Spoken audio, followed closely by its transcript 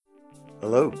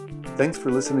Hello. Thanks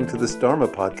for listening to this Dharma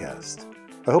podcast.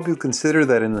 I hope you consider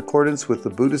that in accordance with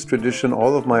the Buddhist tradition,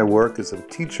 all of my work as a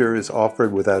teacher is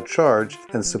offered without charge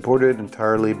and supported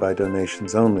entirely by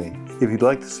donations only. If you'd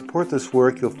like to support this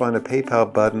work, you'll find a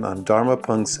PayPal button on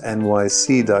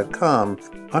dharmapunksnyc.com.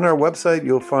 On our website,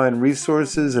 you'll find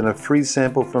resources and a free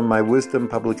sample from my Wisdom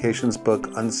Publications book,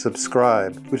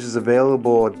 Unsubscribe, which is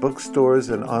available at bookstores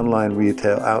and online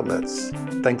retail outlets.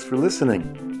 Thanks for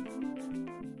listening.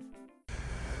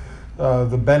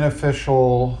 The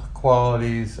beneficial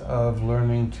qualities of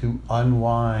learning to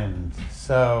unwind.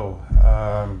 So,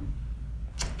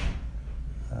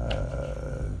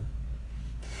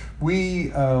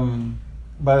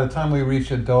 by the time we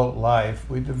reach adult life,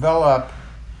 we develop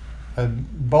a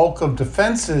bulk of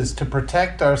defenses to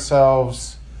protect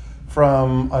ourselves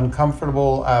from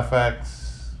uncomfortable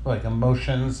affects, like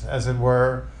emotions, as it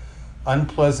were,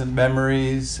 unpleasant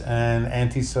memories and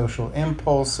antisocial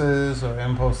impulses, or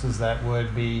impulses that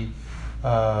would be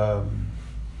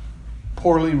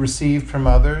poorly received from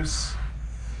others,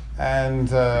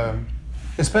 and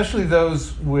especially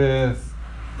those with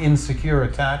insecure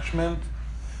attachment.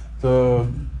 The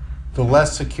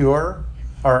less secure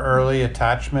our early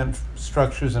attachment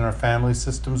structures in our family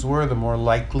systems were, the more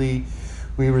likely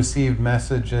we received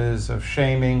messages of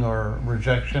shaming or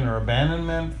rejection or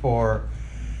abandonment for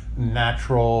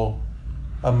natural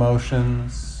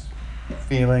emotions,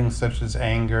 feelings such as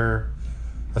anger,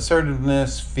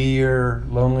 assertiveness, fear,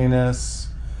 loneliness,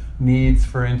 needs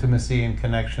for intimacy and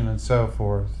connection, and so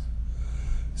forth.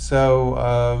 So,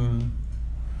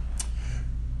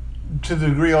 to the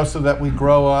degree also that we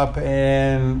grow up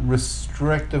in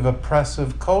restrictive,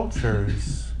 oppressive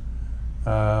cultures,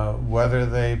 whether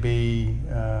they be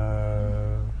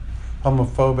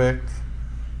homophobic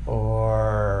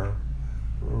or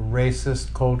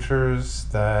racist cultures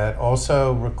that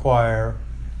also require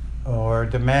or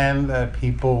demand that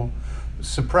people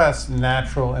suppress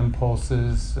natural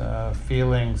impulses,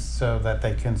 feelings, so that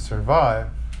they can survive.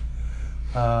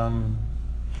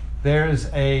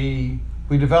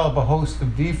 We develop a host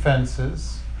of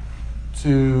defenses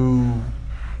to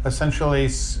essentially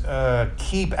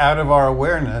keep out of our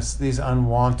awareness these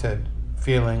unwanted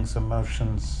feelings,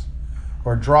 emotions,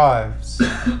 or drives.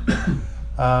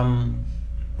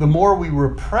 The more we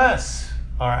repress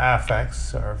our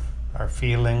affects, our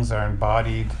feelings, our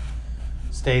embodied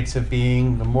states of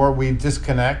being, the more we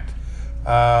disconnect,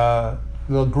 the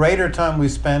greater time we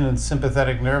spend in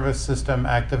sympathetic nervous system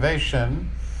activation,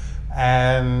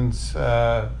 and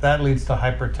that leads to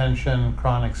hypertension,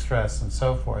 chronic stress, and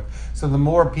so forth. So the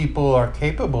more people are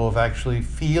capable of actually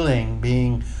feeling,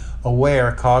 being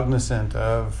aware, cognizant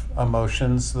of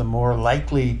emotions, the more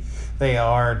likely they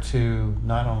are to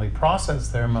not only process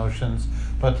their emotions,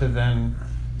 but to then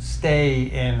stay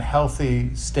in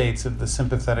healthy states of the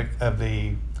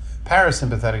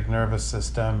parasympathetic nervous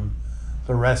system,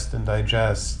 the rest and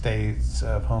digest states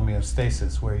of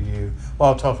homeostasis,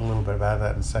 I'll talk a little bit about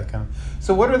that in a second.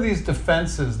 So what are these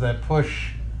defenses that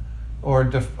push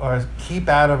or keep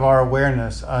out of our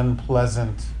awareness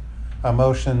unpleasant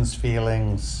emotions,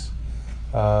 feelings,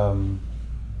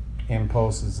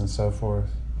 impulses, and so forth?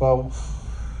 Well,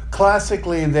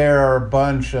 classically, there are a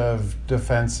bunch of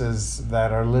defenses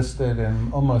that are listed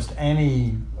in almost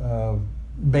any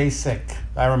basic.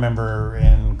 I remember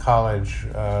in college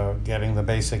getting the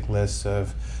basic list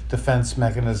of defense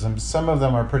mechanisms. Some of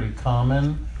them are pretty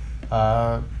common.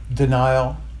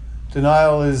 Denial.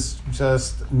 Denial is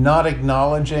just not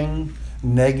acknowledging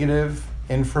negative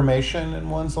information in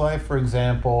one's life. For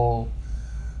example,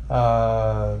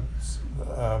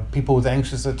 people with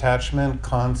anxious attachment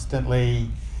constantly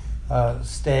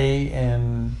stay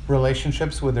in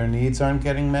relationships where their needs aren't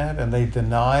getting met, and they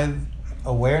deny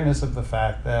awareness of the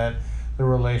fact that the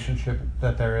relationship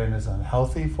that they're in is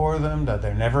unhealthy for them, that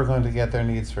they're never going to get their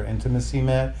needs for intimacy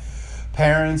met.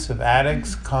 Parents of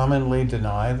addicts commonly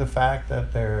deny the fact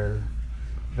that their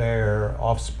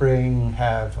offspring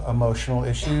have emotional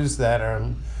issues that are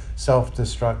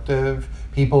self-destructive.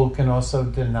 People can also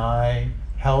deny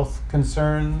health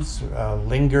concerns,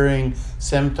 lingering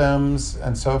symptoms,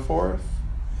 and so forth.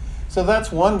 So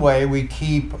that's one way we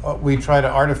try to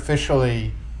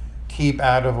artificially keep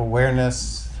out of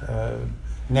awareness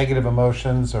negative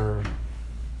emotions or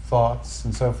thoughts,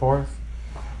 and so forth.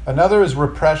 Another is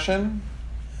repression.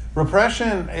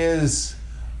 Repression is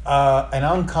an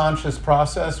unconscious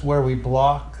process where we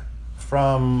block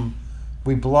from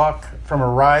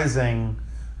arising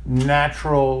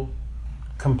natural,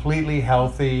 completely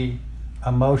healthy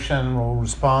emotional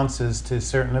responses to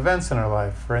certain events in our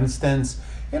life. For instance,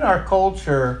 in our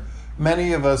culture,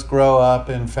 many of us grow up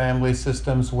in family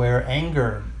systems where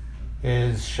anger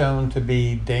is shown to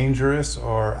be dangerous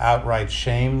or outright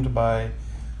shamed by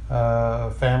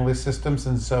family systems,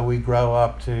 and so we grow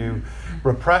up to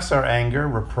repress our anger,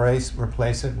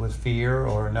 replace it with fear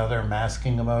or another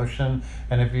masking emotion.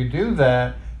 And if you do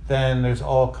that, then there's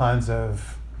all kinds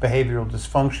of behavioral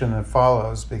dysfunction that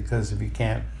follows, because if you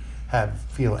can't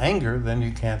feel anger, then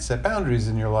you can't set boundaries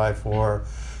in your life or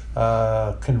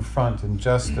confront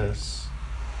injustice.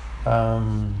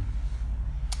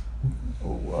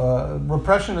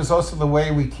 Repression is also the way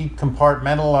we keep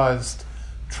compartmentalized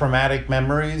traumatic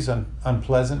memories and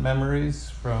unpleasant memories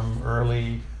from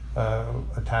early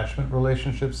attachment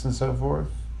relationships and so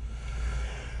forth.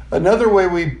 Another way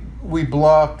we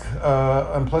block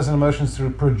unpleasant emotions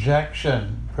through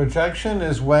projection. Projection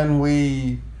is when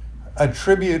we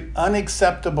attribute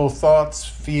unacceptable thoughts,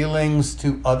 feelings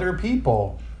to other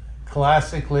people.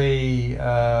 Classically,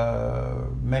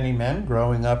 many men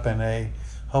growing up in a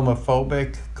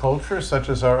homophobic culture such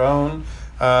as our own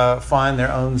find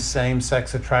their own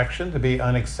same-sex attraction to be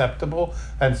unacceptable,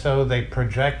 and so they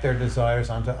project their desires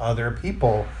onto other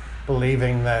people,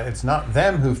 believing that it's not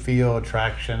them who feel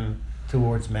attraction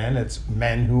towards men, it's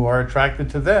men who are attracted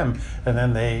to them, and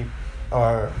then they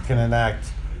can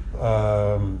enact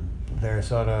their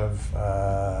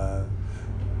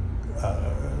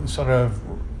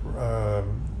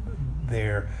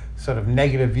their sort of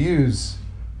negative views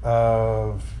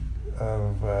of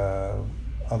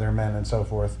other men and so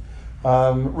forth.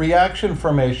 Reaction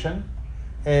formation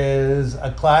is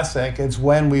a classic. It's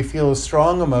when we feel a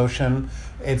strong emotion,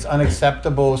 it's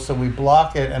unacceptable, so we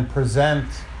block it and present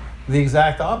the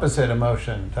exact opposite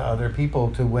emotion to other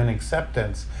people to win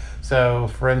acceptance. So,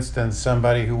 for instance,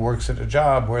 somebody who works at a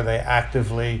job where they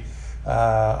actively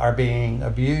are being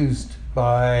abused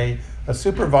by a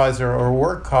supervisor or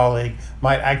work colleague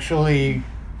might actually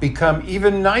become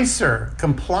even nicer,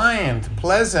 compliant,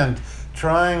 pleasant,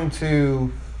 trying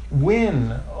to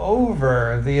win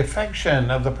over the affection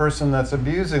of the person that's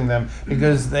abusing them,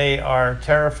 because they are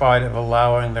terrified of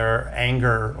allowing their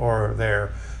anger or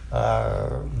their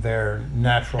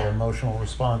natural emotional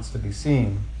response to be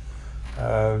seen.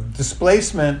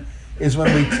 Displacement is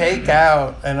when we take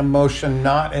out an emotion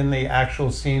not in the actual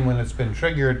scene when it's been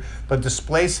triggered, but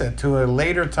displace it to a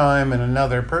later time in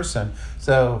another person.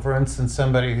 So, for instance,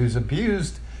 somebody who's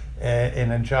abused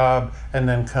in a job and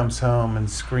then comes home and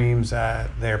screams at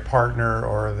their partner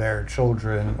or their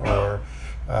children or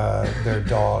their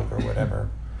dog or whatever,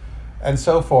 and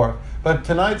so forth. But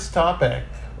tonight's topic,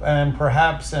 and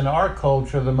perhaps in our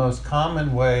culture the most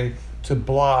common way to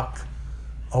block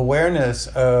awareness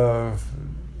of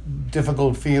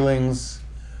difficult feelings,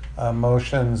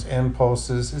 emotions,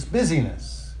 impulses, is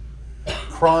busyness.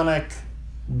 Chronic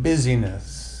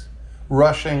busyness,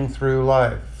 rushing through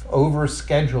life,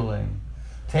 overscheduling,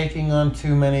 taking on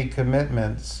too many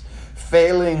commitments,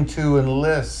 failing to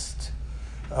enlist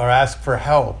or ask for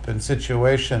help in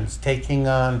situations,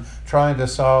 trying to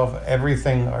solve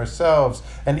everything ourselves,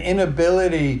 an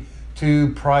inability to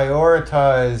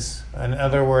prioritize, in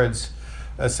other words,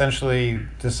 essentially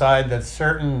decide that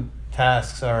certain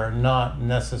tasks are not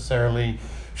necessarily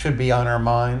should be on our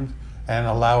mind and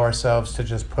allow ourselves to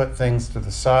just put things to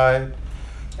the side.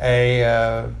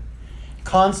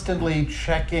 Constantly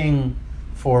checking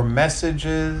for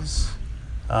messages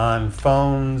on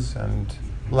phones and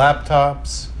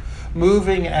laptops,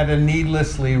 moving at a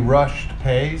needlessly rushed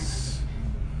pace,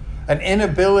 an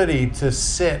inability to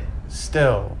sit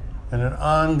still, and an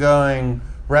ongoing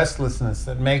restlessness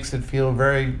that makes it feel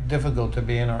very difficult to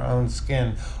be in our own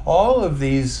skin. All of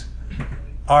these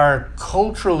are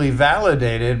culturally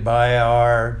validated by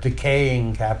our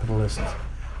decaying capitalist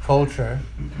culture,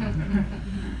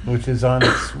 which is on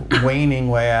its waning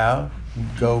way out.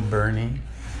 Go Bernie.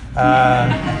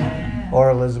 Or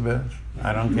Elizabeth.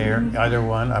 I don't care. Either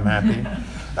one, I'm happy.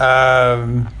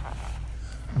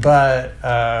 But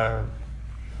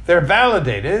they're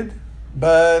validated,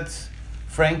 but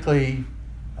frankly,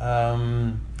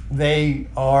 they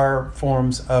are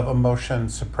forms of emotion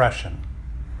suppression.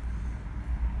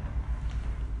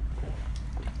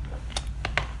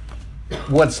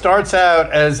 What starts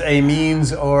out as a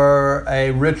means or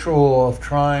a ritual of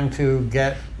trying to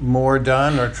get more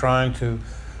done or trying to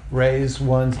raise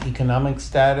one's economic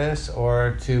status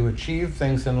or to achieve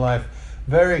things in life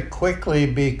very quickly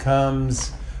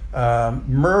becomes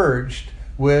merged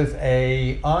with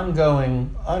an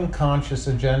ongoing unconscious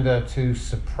agenda to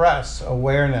suppress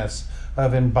awareness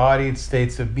of embodied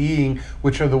states of being,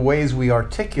 which are the ways we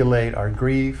articulate our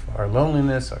grief, our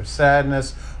loneliness, our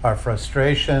sadness, our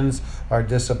frustrations, our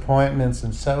disappointments,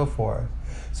 and so forth.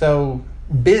 So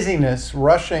busyness,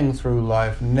 rushing through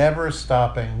life, never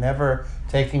stopping, never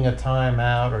taking a time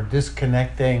out or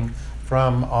disconnecting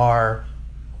from our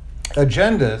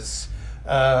agendas,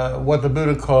 what the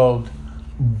Buddha called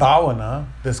bhavana,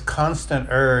 this constant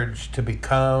urge to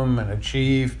become and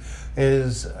achieve,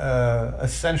 is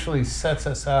essentially sets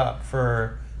us up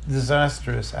for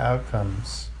disastrous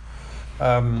outcomes.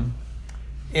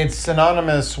 It's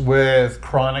synonymous with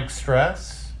chronic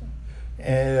stress,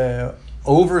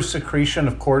 over-secretion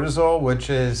of cortisol, which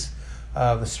is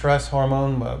the stress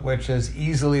hormone, which is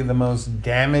easily the most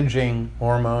damaging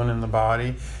hormone in the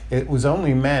body. It was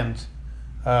only meant,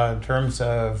 in terms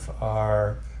of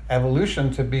our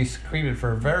evolution, to be secreted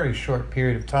for a very short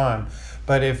period of time.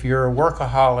 But if you're a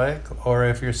workaholic, or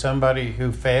if you're somebody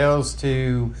who fails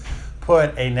to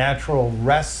put a natural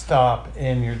rest stop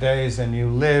in your days, and you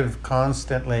live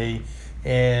constantly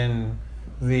in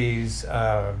these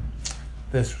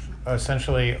this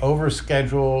essentially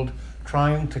overscheduled,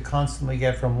 trying to constantly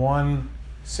get from one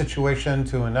situation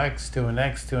to a next, to a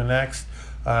next, to a next,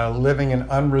 living in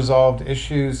unresolved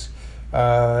issues,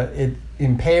 it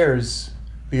impairs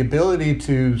the ability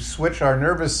to switch our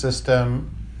nervous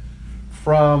system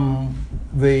from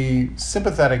the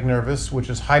sympathetic nervous, which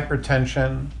is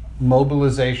hypertension,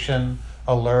 mobilization,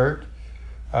 alert,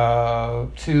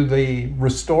 to the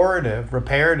restorative,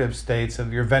 reparative states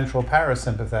of your ventral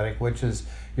parasympathetic, which is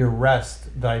your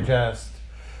rest, digest.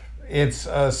 It's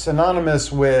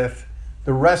synonymous with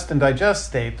the rest and digest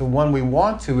state. The one we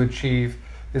want to achieve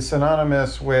is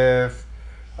synonymous with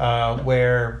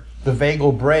where the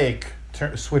vagal brake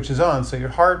switches on, so your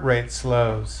heart rate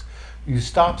slows. You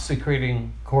stop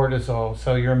secreting cortisol,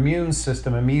 so your immune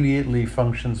system immediately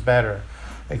functions better.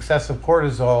 Excessive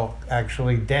cortisol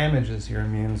actually damages your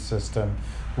immune system,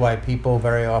 why people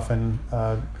very often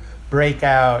break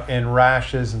out in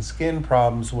rashes and skin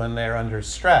problems when they're under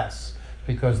stress,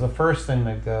 because the first thing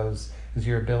that goes is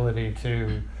your ability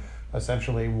to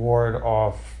essentially ward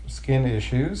off skin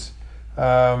issues.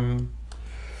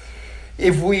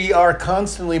 If we are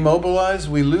constantly mobilized,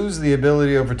 we lose the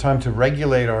ability over time to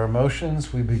regulate our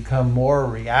emotions. We become more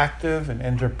reactive in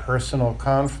interpersonal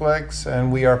conflicts,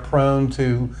 and we are prone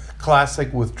to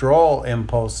classic withdrawal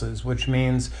impulses, which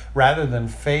means rather than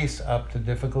face up to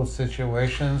difficult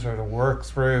situations or to work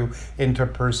through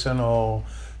interpersonal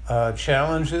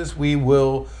challenges, we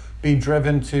will be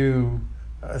driven to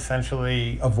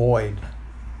essentially avoid,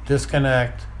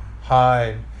 disconnect,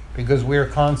 hide, because we're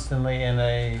constantly in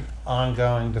an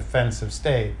ongoing defensive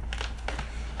state.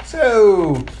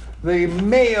 So the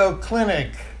Mayo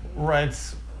Clinic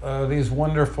writes these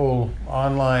wonderful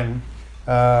online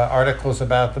articles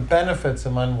about the benefits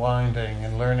of unwinding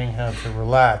and learning how to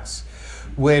relax,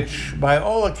 which by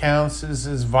all accounts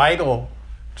is vital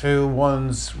to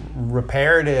one's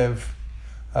reparative,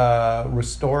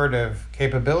 restorative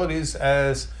capabilities,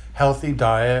 as healthy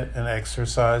diet and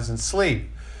exercise and sleep.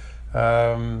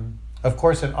 Of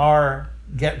course, in our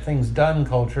get things done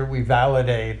culture, we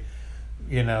validate,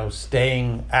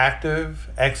 staying active,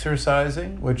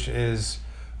 exercising, which is,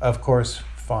 of course,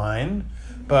 fine.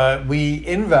 But we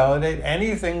invalidate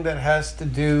anything that has to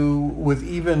do with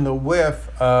even the whiff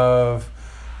of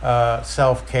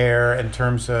self-care in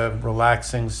terms of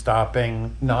relaxing,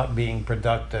 stopping, not being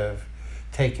productive,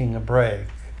 taking a break.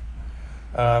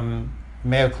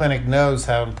 Mayo Clinic notes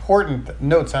how important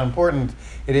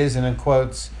it is, and in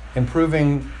quotes,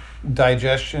 improving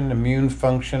digestion, immune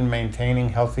function, maintaining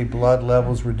healthy blood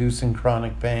levels, reducing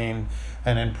chronic pain,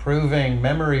 and improving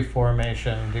memory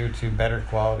formation due to better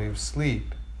quality of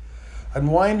sleep.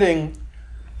 Unwinding,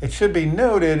 it should be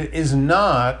noted, is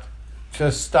not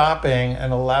just stopping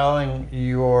and allowing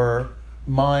your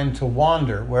mind to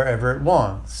wander wherever it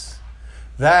wants.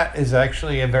 That is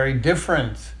actually a very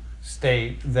different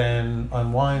state than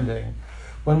unwinding.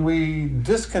 When we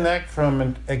disconnect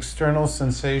from external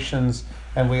sensations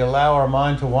and we allow our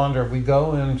mind to wander, we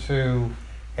go into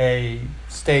a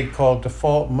state called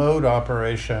default mode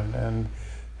operation. And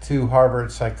two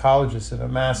Harvard psychologists in a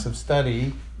massive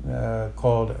study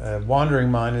called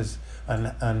Wandering Mind is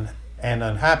an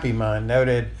Unhappy Mind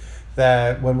noted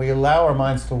that when we allow our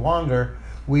minds to wander,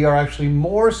 we are actually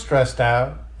more stressed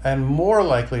out and more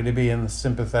likely to be in the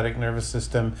sympathetic nervous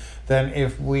system than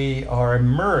if we are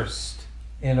immersed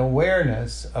in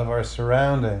awareness of our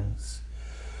surroundings.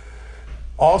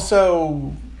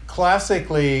 Also,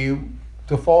 classically,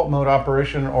 default mode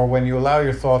operation, or when you allow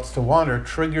your thoughts to wander,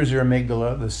 triggers your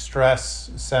amygdala, the stress,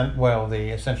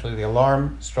 essentially the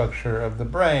alarm structure of the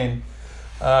brain,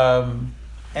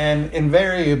 and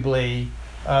invariably,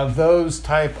 those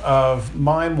type of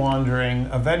mind wandering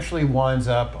eventually winds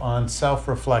up on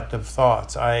self-reflective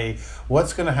thoughts, i.e.,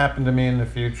 what's going to happen to me in the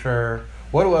future?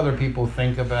 What do other people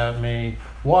think about me?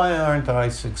 Why aren't I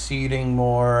succeeding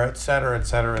more, et cetera, et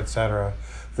cetera, et cetera.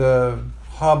 The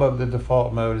hub of the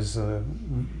default mode is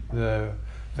the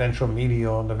ventral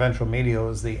medial, and the ventral medial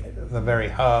is the very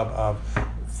hub of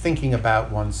thinking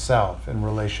about oneself in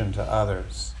relation to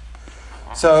others.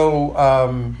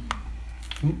 So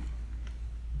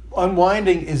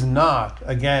unwinding is not,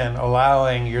 again,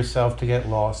 allowing yourself to get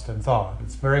lost in thought.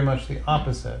 It's very much the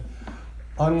opposite.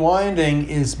 Unwinding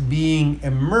is being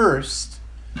immersed,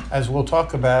 as we'll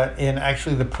talk about, in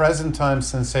actually the present time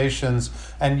sensations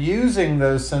and using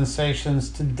those sensations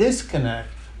to disconnect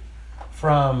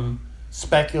from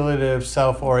speculative,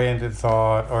 self-oriented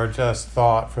thought or just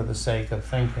thought for the sake of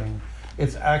thinking.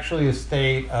 It's actually a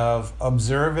state of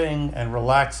observing and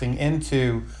relaxing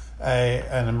into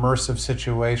an immersive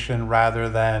situation rather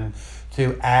than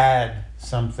to add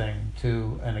something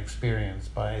to an experience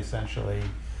by essentially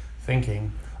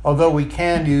thinking. Although we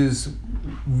can use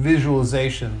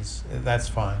visualizations, that's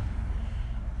fine.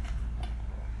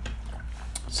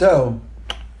 So,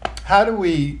 how do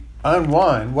we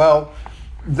unwind? Well,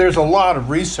 there's a lot of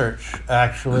research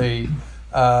actually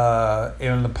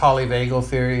in the polyvagal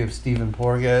theory of Stephen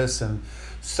Porges, and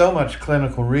so much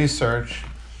clinical research.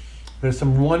 There's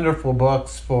some wonderful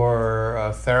books for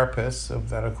therapists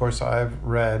that, of course, I've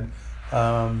read,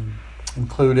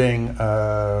 including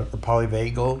the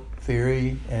polyvagal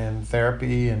theory and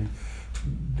therapy and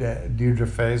Deirdre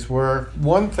Fay's work.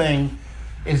 One thing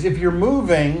is, if you're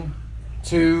moving,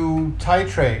 to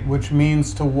titrate, which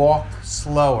means to walk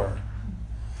slower,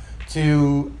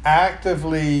 to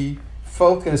actively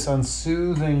focus on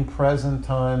soothing present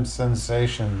time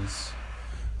sensations,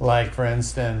 like, for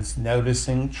instance,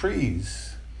 noticing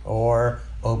trees or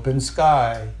open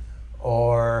sky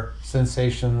or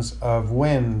sensations of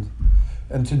wind,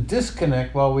 and to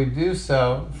disconnect while we do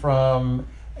so from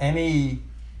any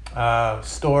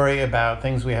story about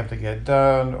things we have to get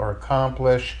done or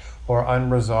accomplish or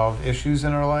unresolved issues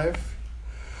in our life.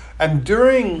 And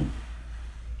during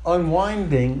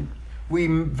unwinding, we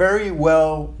very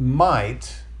well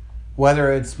might,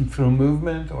 whether it's through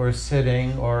movement or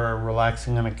sitting or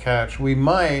relaxing on a couch, we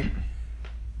might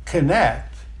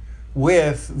connect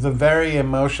with the very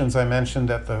emotions I mentioned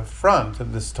at the front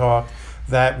of this talk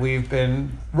that we've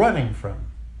been running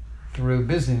from through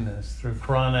busyness, through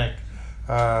chronic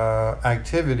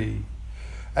activity.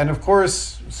 And of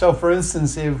course, so for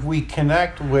instance, if we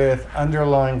connect with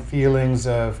underlying feelings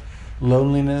of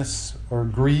loneliness or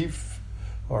grief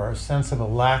or a sense of a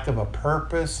lack of a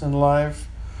purpose in life,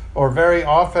 or very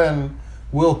often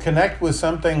we'll connect with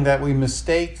something that we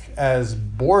mistake as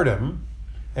boredom.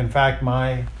 In fact,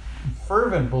 my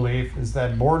fervent belief is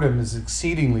that boredom is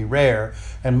exceedingly rare,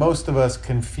 and most of us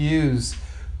confuse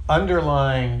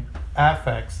underlying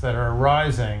affects that are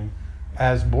arising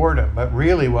as boredom, but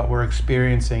really what we're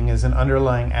experiencing is an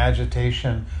underlying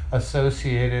agitation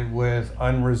associated with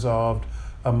unresolved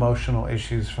emotional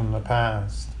issues from the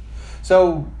past.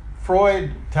 So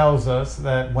Freud tells us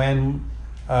that when,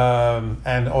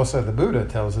 and also the Buddha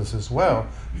tells us as well,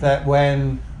 that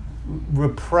when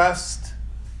repressed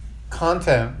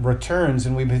content returns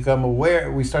and we become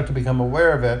aware, we start to become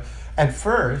aware of it, at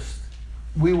first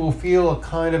we will feel a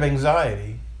kind of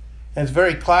anxiety. And it's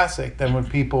very classic that when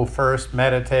people first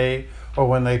meditate or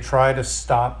when they try to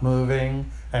stop moving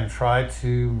and try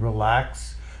to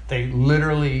relax, they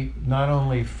literally not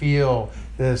only feel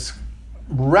this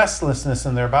restlessness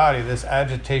in their body, this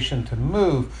agitation to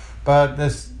move, but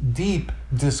this deep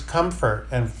discomfort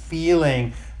and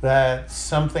feeling that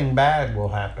something bad will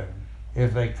happen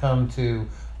if they come to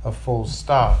a full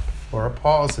stop or a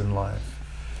pause in life.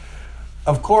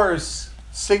 Of course,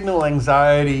 signal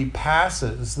anxiety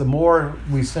passes. The more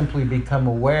we simply become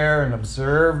aware and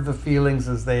observe the feelings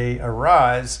as they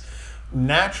arise,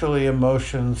 naturally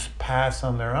emotions pass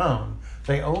on their own.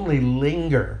 They only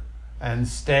linger and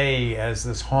stay as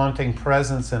this haunting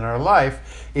presence in our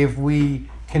life if we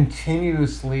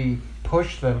continuously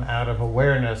push them out of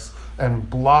awareness and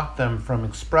block them from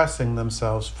expressing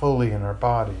themselves fully in our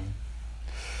body.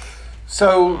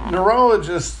 So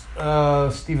neurologist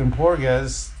Stephen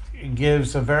Porges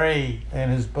gives in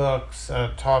his books,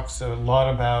 talks a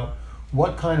lot about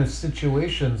what kind of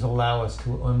situations allow us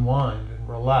to unwind and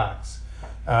relax.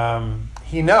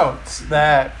 He notes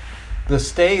that the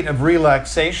state of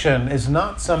relaxation is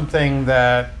not something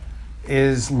that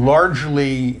is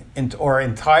largely or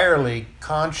entirely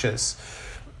conscious.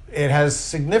 it has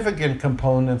significant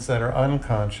components that are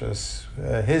unconscious.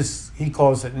 He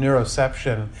calls it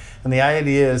neuroception. And the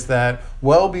idea is that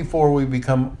well before we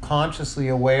become consciously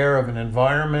aware of an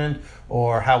environment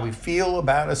or how we feel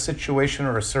about a situation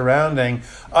or a surrounding,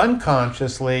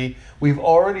 unconsciously, we've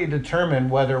already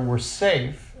determined whether we're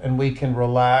safe and we can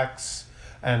relax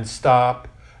and stop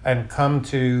and come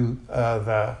to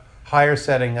the higher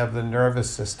setting of the nervous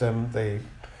system, the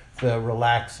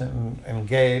relax and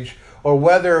engage, or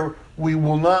whether we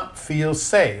will not feel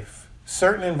safe.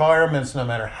 Certain environments, no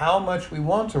matter how much we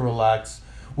want to relax,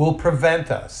 will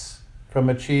prevent us from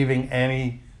achieving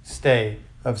any state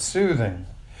of soothing.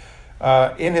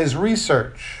 In his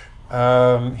research,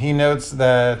 he notes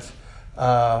that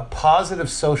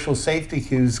positive social safety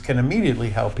cues can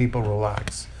immediately help people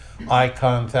relax. Eye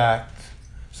contact,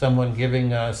 someone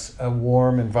giving us a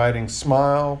warm, inviting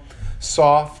smile,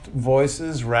 soft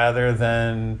voices rather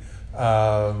than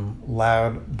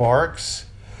loud barks,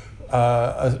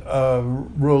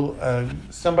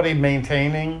 somebody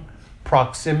maintaining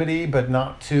proximity but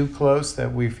not too close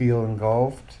that we feel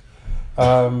engulfed.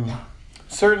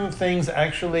 Certain things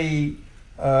actually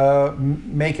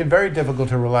make it very difficult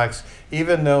to relax,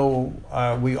 even though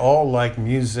we all like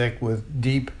music with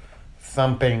deep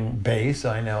thumping bass.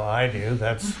 I know I do.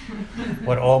 That's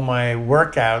what all my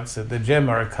workouts at the gym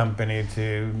are accompanied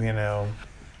to,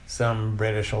 some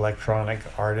British electronic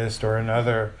artist or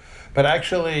another. But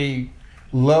actually,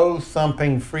 low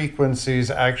thumping frequencies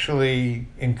actually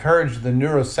encourage the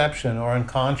neuroception or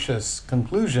unconscious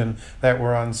conclusion that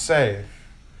we're unsafe.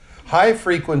 High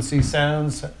frequency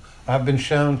sounds have been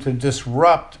shown to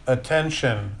disrupt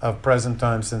attention of present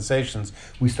time sensations.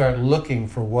 We start looking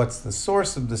for what's the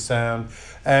source of the sound,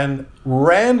 and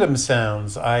random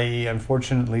sounds, i.e.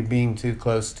 unfortunately being too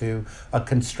close to a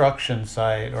construction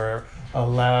site or a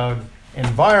loud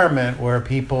environment where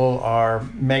people are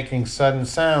making sudden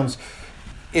sounds,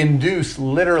 induce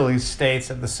literally states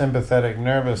of the sympathetic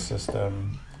nervous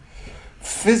system.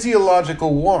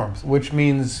 Physiological warmth, which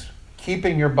means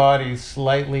keeping your body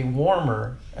slightly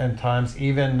warmer at times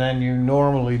even than you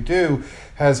normally do,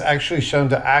 has actually shown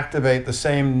to activate the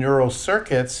same neural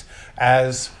circuits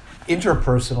as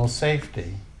interpersonal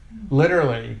safety.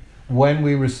 Literally, when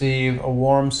we receive a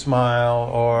warm smile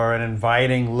or an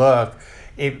inviting look,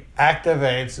 it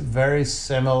activates very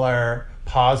similar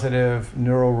positive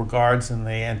neural regards in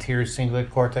the anterior cingulate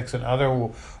cortex and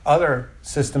other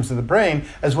systems of the brain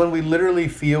as when we literally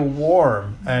feel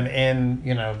warm.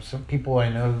 And some people I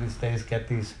know these days get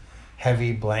these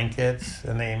heavy blankets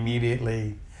and they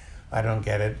immediately, I don't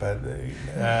get it, but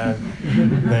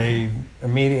they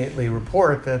immediately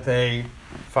report that they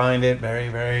find it very,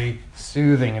 very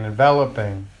soothing and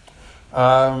enveloping.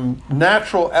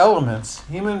 Natural elements.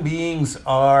 Human beings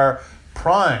are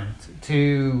primed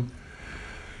to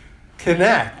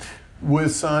connect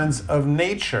with signs of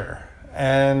nature,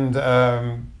 and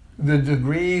the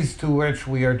degrees to which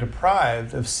we are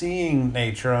deprived of seeing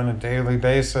nature on a daily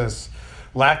basis,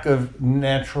 lack of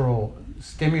natural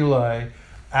stimuli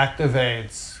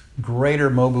activates greater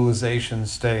mobilization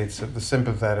states of the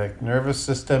sympathetic nervous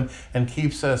system and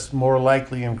keeps us more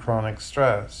likely in chronic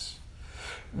stress.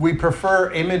 We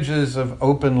prefer images of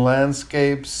open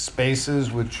landscapes,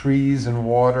 spaces with trees and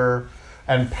water,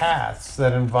 and paths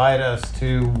that invite us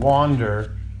to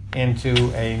wander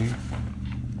into a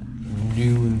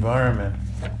new environment.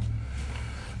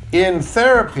 In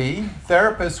therapy,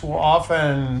 therapists will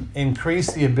often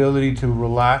increase the ability to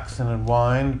relax and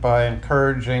unwind by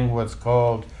encouraging what's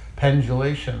called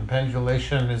pendulation.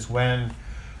 Pendulation is when,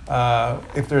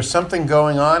 if there's something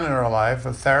going on in our life,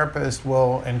 a therapist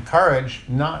will encourage,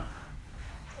 not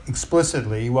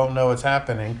explicitly, you won't know what's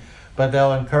happening, but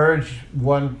they'll encourage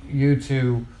you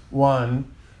to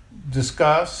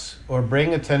discuss or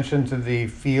bring attention to the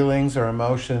feelings or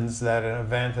emotions that an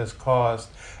event has caused,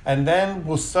 and then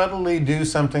will subtly do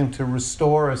something to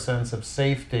restore a sense of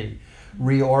safety,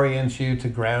 reorient you to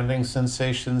grounding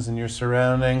sensations in your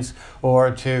surroundings or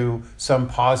to some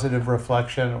positive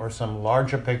reflection or some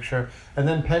larger picture, and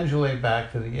then pendulate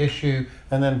back to the issue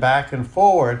and then back and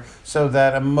forward so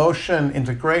that emotion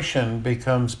integration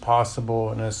becomes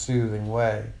possible in a soothing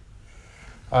way.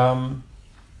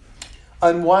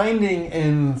 Unwinding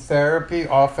in therapy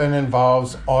often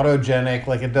involves autogenic,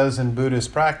 like it does in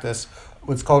Buddhist practice,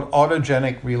 what's called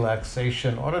autogenic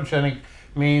relaxation. Autogenic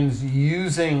means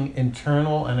using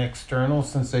internal and external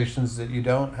sensations that you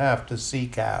don't have to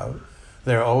seek out.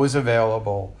 They're always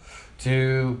available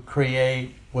to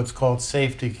create what's called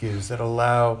safety cues that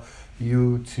allow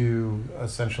you to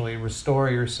essentially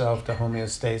restore yourself to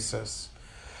homeostasis.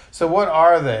 So what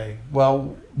are they?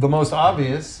 Well, the most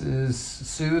obvious is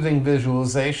soothing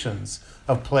visualizations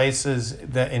of places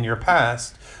that in your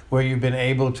past where you've been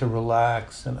able to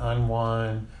relax and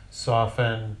unwind,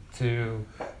 soften, to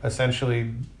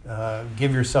essentially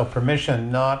give yourself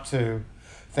permission not to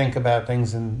think about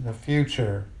things in the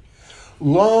future.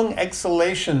 Long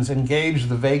exhalations engage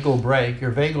the vagal brake.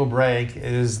 Your vagal brake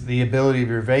is the ability of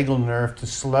your vagal nerve to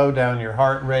slow down your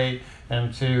heart rate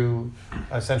and to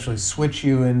essentially switch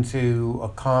you into a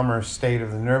calmer state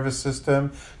of the nervous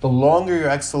system. The longer your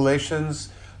exhalations,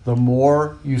 the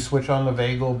more you switch on the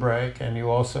vagal brake, and you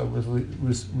also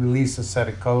release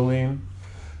acetylcholine.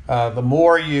 The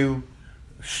more you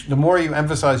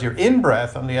emphasize your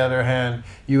in-breath, on the other hand,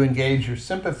 you engage your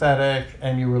sympathetic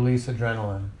and you release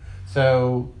adrenaline.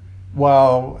 So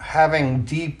while having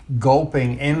deep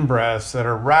gulping in-breaths that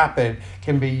are rapid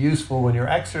can be useful when you're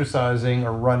exercising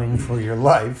or running for your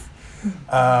life,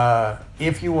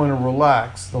 if you want to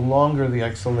relax, the longer the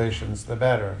exhalations, the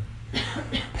better.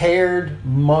 Paired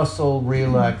muscle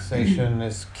relaxation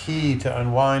is key to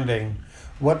unwinding.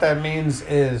 What that means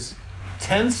is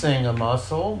tensing a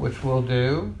muscle, which we'll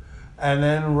do, and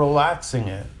then relaxing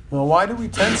it. Well, why do we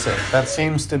tense it? That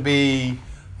seems to be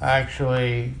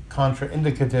actually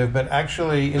contraindicative, but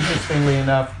actually, interestingly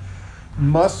enough,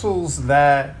 muscles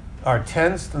that are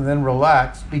tensed and then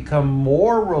relaxed become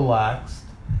more relaxed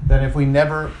than if we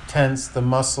never tense the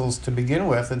muscles to begin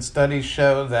with. And studies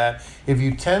show that if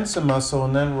you tense a muscle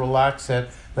and then relax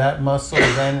it, that muscle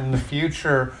then in the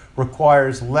future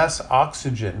requires less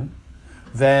oxygen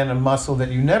than a muscle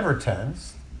that you never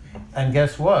tensed. And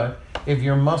guess what? If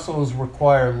your muscles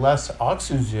require less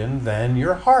oxygen, then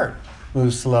your heart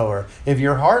moves slower. If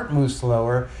your heart moves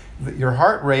slower, your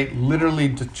heart rate literally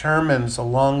determines,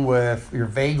 along with your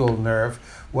vagal nerve,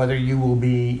 whether you will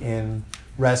be in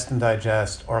rest and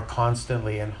digest or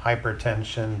constantly in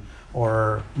hypertension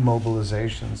or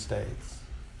mobilization states.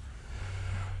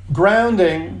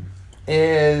 Grounding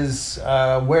is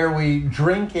where we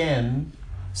drink in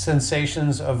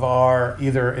sensations of our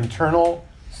either internal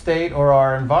state or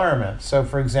our environment. So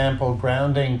for example,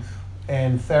 grounding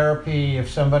in therapy, if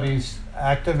somebody's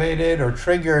activated or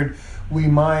triggered, we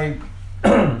might,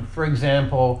 for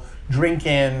example, drink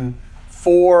in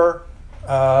 4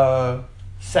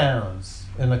 sounds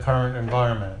in the current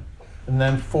environment, and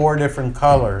then 4 different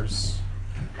colors,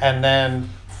 and then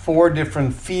 4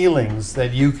 different feelings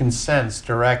that you can sense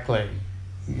directly.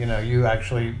 You know, you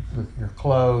actually, with your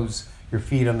clothes, your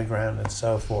feet on the ground, and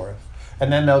so forth.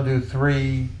 And then they'll do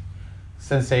 3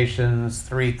 sensations,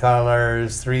 3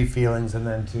 colors, 3 feelings, and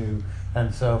then 2,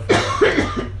 and so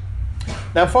forth.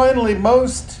 Now finally,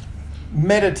 most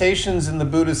meditations in the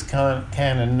Buddhist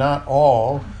canon, not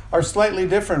all, are slightly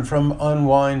different from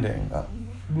unwinding.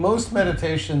 Most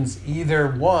meditations either,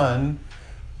 one,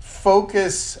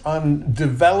 focus on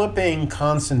developing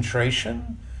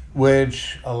concentration,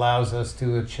 which allows us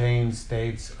to attain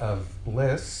states of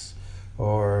bliss,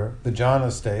 or the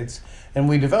jhana states, and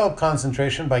we develop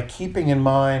concentration by keeping in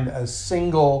mind a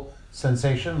single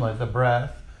sensation, like the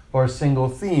breath, or a single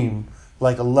theme,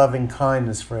 like a loving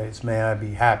kindness phrase, may I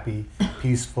be happy,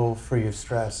 peaceful, free of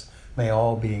stress. May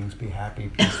all beings be happy,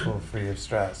 peaceful, free of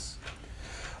stress.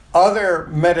 Other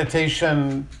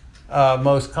meditation,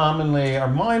 most commonly, are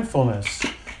mindfulness.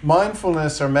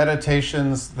 Mindfulness are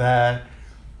meditations that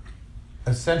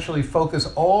essentially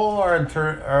focus all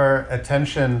our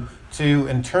attention to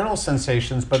internal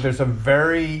sensations, but there's a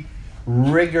very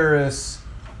rigorous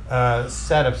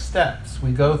set of steps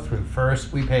we go through.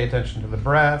 First, we pay attention to the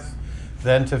breath,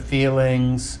 then to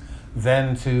feelings,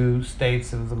 then to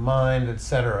states of the mind,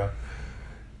 etc.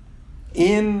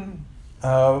 In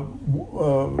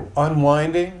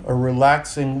unwinding or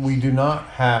relaxing, we do not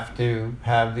have to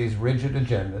have these rigid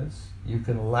agendas. You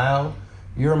can allow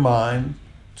your mind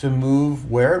to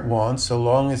move where it wants, so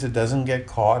long as it doesn't get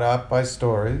caught up by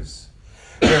stories.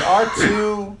 There are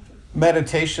 2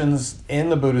 meditations in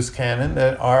the Buddhist canon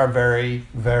that are very,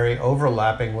 very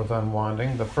overlapping with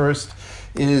unwinding. The first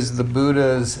is the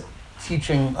Buddha's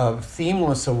teaching of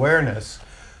themeless awareness,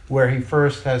 where he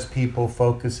first has people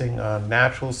focusing on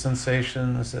natural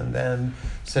sensations, and then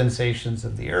sensations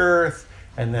of the earth,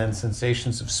 and then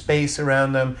sensations of space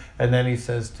around them, and then he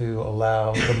says to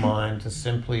allow the mind to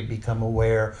simply become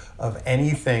aware of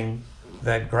anything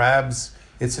that grabs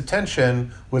its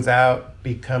attention without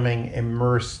becoming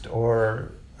immersed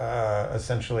or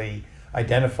essentially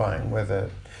identifying with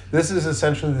it. This is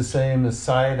essentially the same as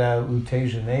Sayadaw U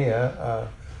Tejaniya, a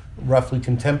roughly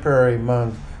contemporary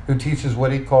monk who teaches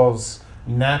what he calls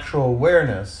natural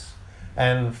awareness.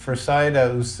 And for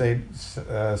Sayadaw U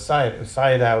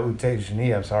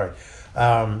Tejaniya,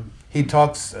 He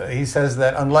says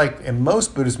that unlike in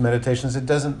most Buddhist meditations, it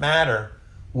doesn't matter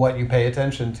what you pay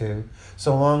attention to,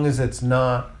 so long as it's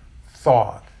not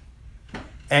thought.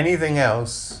 Anything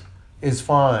else is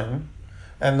fine.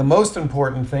 And the most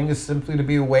important thing is simply to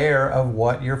be aware of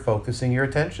what you're focusing your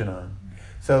attention on.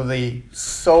 So the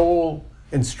sole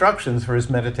instructions for his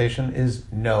meditation is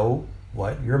know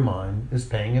what your mind is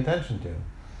paying attention to.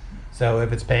 So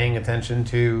if it's paying attention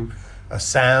to a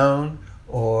sound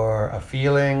or a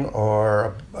feeling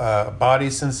or a body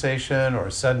sensation or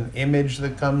a sudden image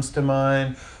that comes to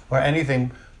mind or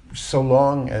anything, so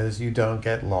long as you don't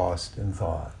get lost in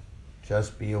thought.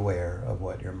 Just be aware of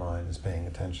what your mind is paying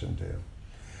attention to.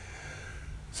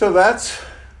 So that's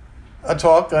a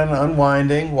talk on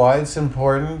unwinding, why it's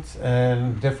important,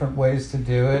 and different ways to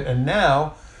do it. And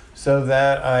now, so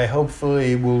that I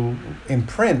hopefully will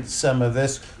imprint some of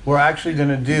this, we're actually going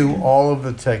to do all of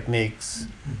the techniques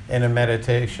in a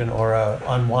meditation or a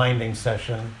unwinding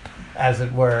session, as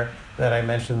it were, that I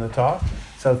mentioned in the talk.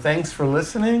 So thanks for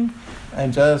listening,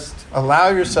 and just allow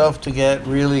yourself to get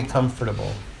really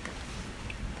comfortable.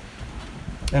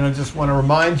 And I just want to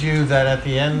remind you that at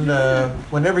the end,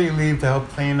 whenever you leave, to help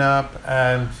clean up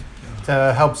and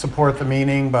to help support the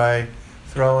meeting by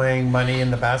throwing money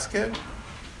in the basket,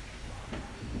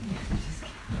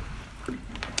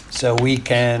 so we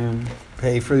can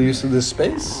pay for the use of this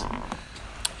space.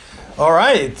 All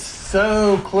right,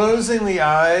 so closing the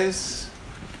eyes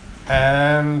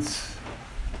and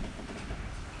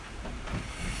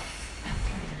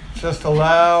just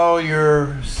allow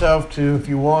yourself to, if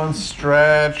you want,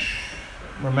 stretch.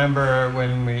 Remember,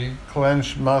 when we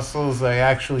clench muscles, they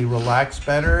actually relax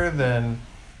better than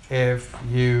if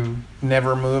you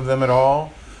never move them at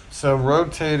all. So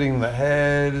rotating the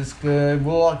head is good.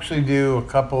 We'll actually do a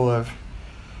couple of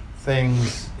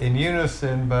things in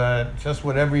unison, but just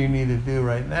whatever you need to do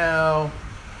right now.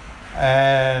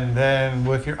 And then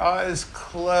with your eyes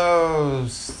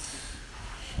closed,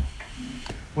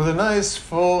 with a nice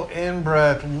full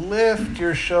in-breath, lift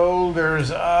your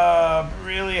shoulders up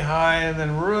really high and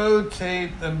then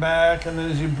rotate them back. And then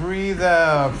as you breathe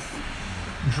out,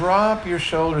 drop your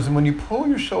shoulders. And when you pull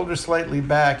your shoulders slightly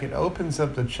back, it opens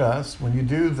up the chest. When you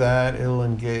do that, it'll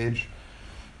engage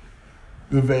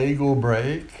the vagal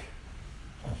brake.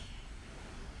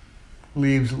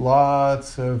 Leaves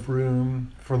lots of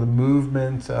room for the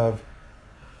movement of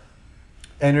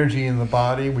energy in the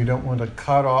body. We don't want to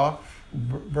cut off.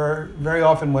 Very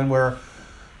often when we're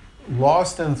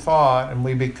lost in thought and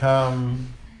we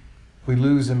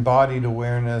lose embodied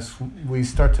awareness, we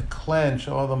start to clench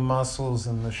all the muscles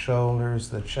in the shoulders,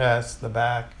 the chest, the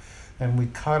back, and we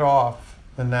cut off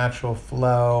the natural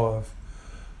flow of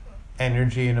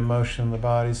energy and emotion in the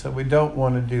body. So we don't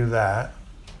want to do that.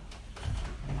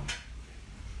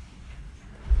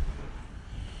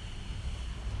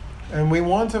 And we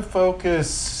want to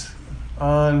focus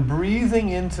on breathing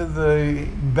into the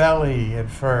belly at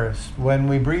first. When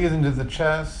we breathe into the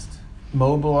chest,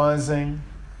 mobilizing.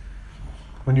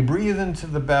 When you breathe into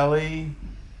the belly,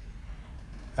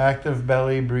 active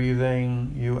belly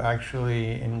breathing, you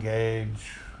actually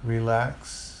engage,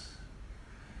 relax.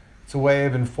 It's a way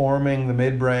of informing the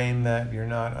midbrain that you're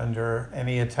not under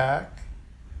any attack.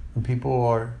 When people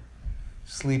are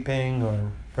sleeping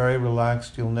or very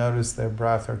relaxed, you'll notice their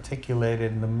breath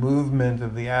articulated in the movement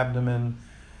of the abdomen.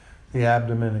 The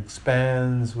abdomen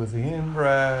expands with the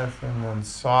in-breath and then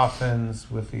softens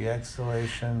with the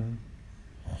exhalation.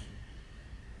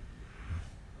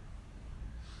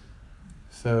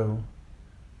 So,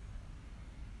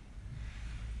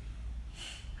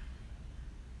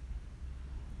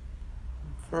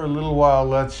 for a little while,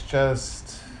 let's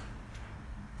just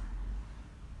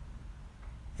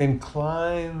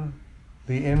incline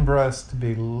the in-breath to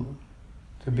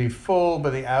be full,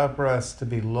 but the out-breath to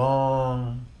be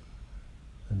long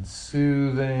and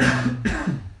soothing.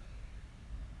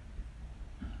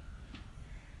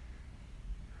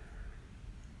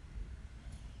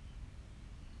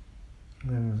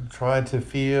 And try to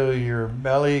feel your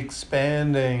belly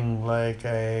expanding like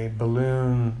a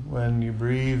balloon when you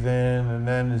breathe in, and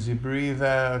then as you breathe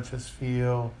out, just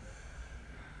feel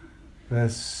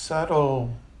this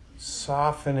subtle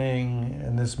softening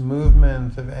and this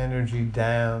movement of energy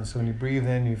down. So when you breathe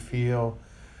in, you feel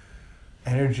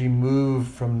energy move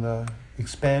from the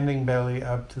expanding belly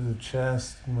up to the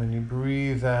chest. And when you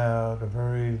breathe out, a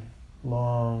very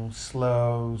long,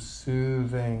 slow,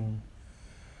 soothing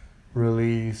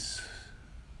release.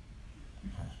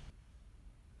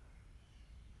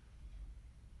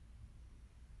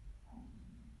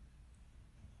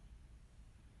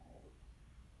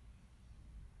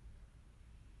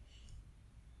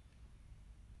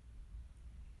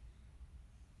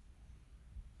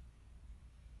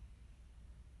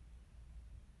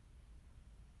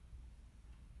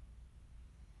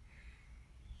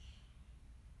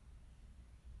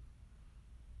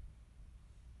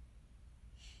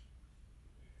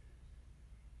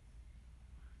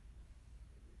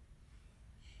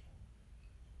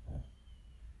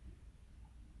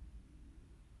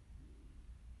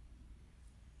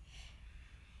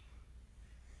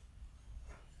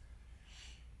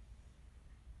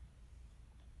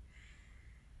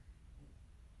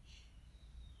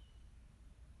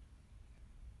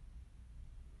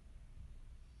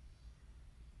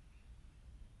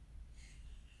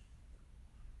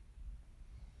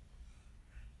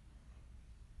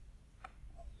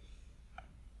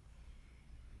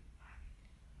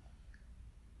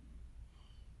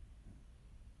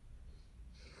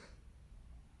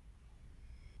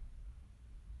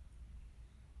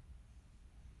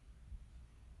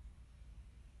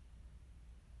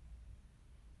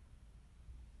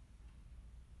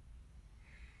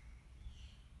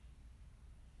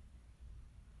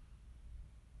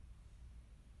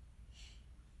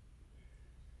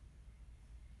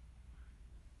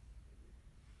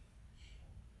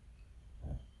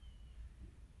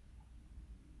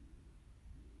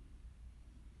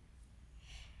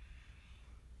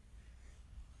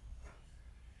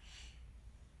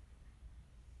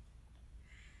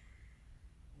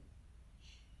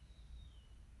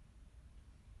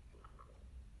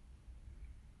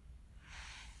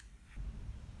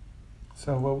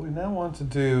 So what we now want to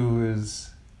do is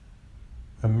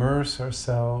immerse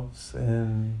ourselves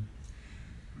in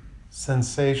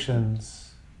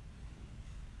sensations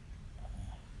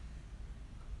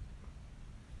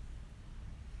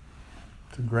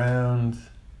to ground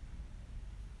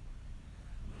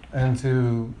and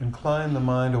to incline the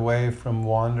mind away from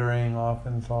wandering off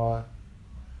in thought.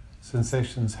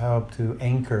 Sensations help to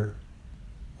anchor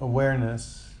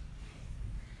awareness.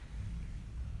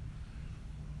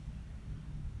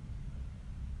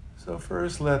 So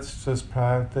first, let's just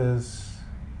practice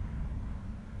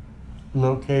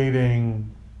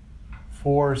locating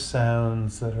 4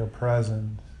 sounds that are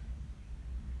present.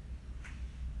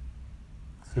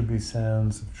 Could be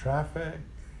sounds of traffic,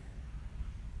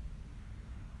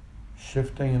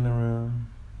 shifting in the room,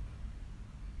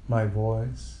 my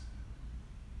voice,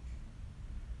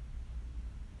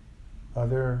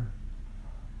 other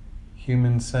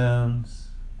human sounds.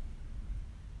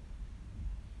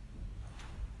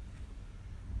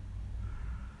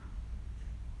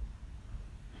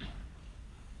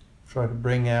 Try to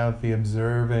bring out the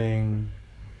observing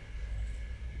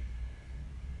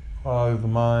quality of the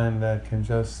mind that can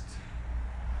just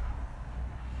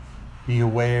be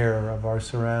aware of our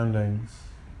surroundings.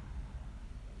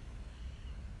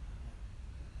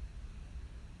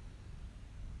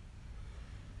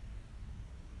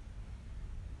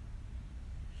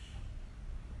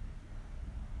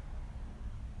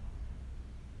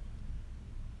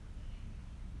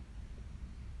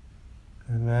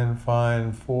 And then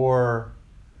find 4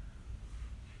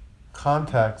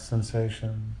 contact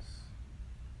sensations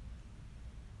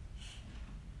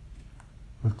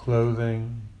with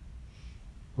clothing,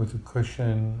 with a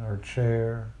cushion or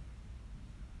chair.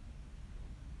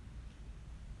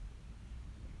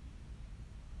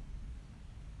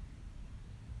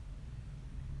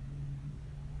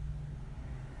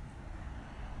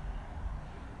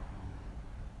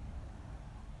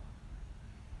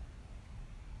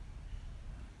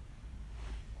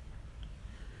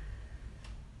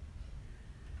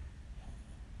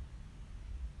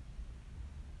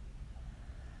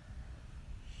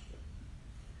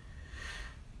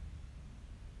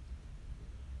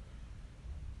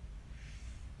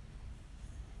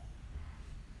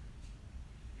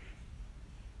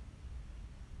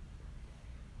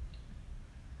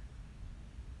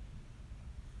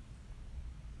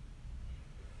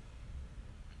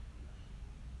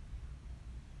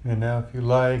 And now, if you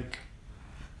like,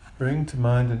 bring to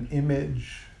mind an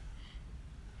image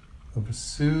of a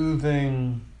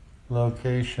soothing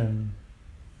location,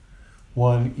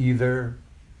 one either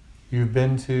you've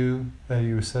been to that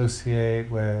you associate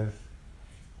with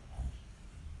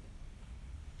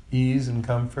ease and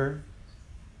comfort,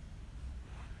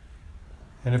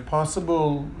 and if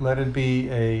possible, let it be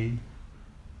a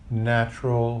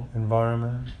natural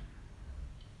environment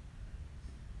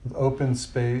with open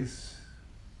space.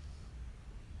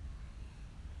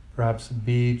 Perhaps a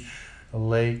beach, a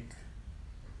lake,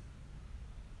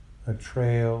 a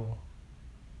trail,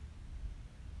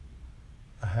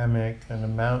 a hammock and a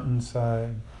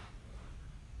mountainside,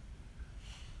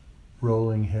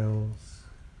 rolling hills.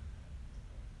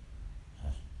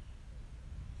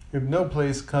 If no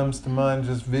place comes to mind,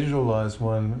 just visualize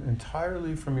one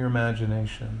entirely from your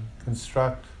imagination.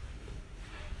 Construct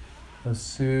a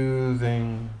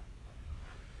soothing,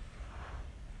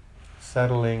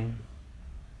 settling,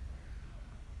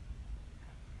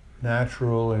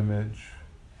 natural image.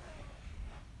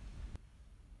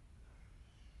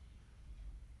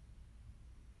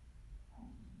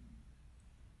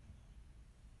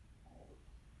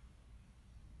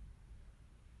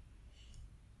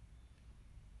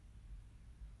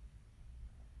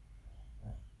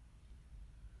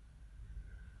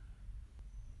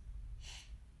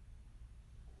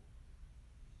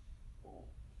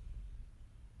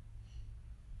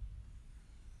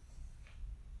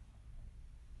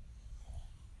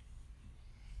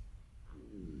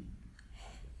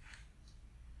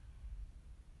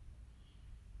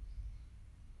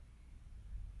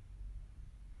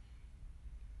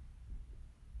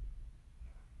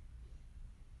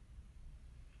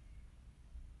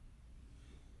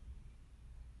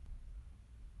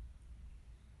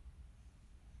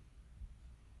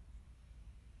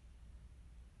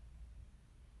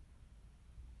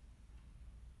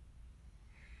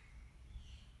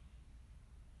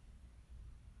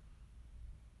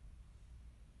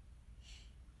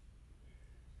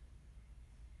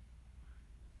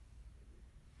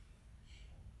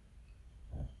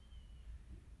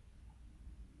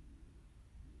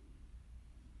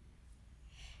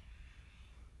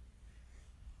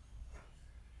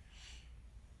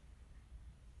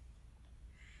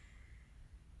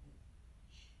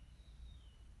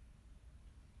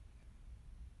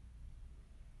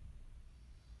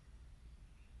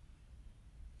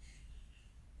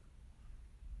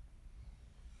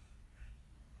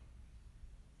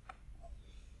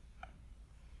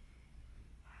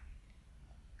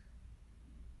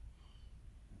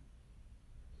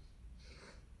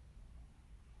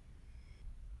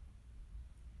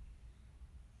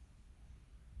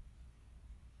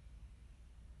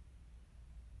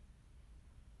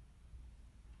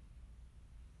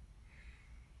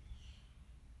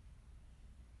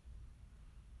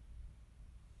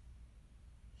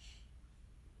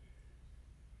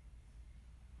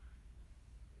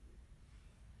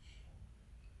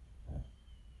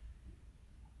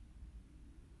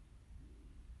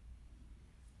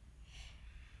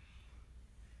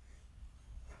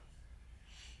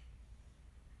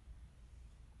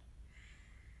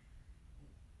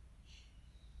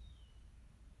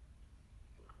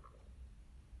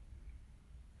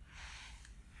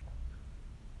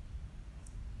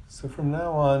 So from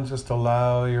now on, just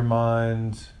allow your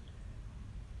mind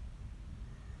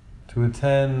to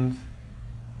attend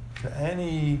to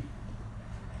any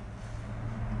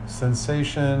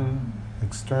sensation,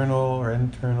 external or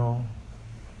internal.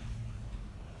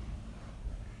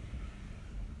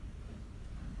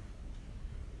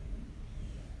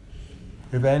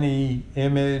 If any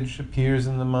image appears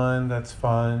in the mind, that's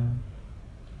fine.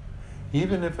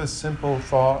 Even if a simple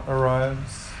thought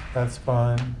arrives, that's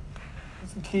fine.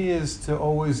 The key is to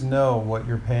always know what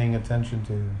you're paying attention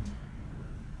to.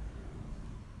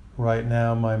 Right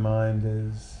now, my mind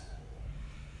is.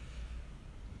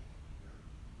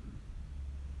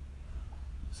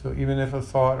 So even if a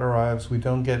thought arrives, we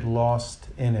don't get lost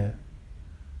in it.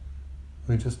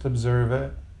 We just observe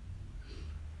it,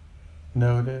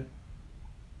 note it,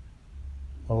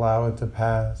 allow it to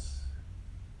pass.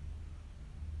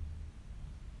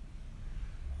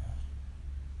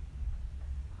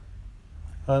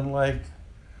 Unlike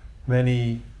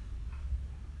many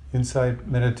insight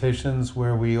meditations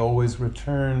where we always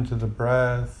return to the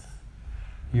breath,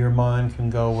 your mind can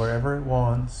go wherever it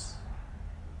wants.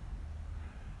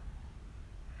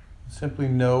 Simply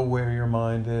know where your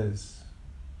mind is.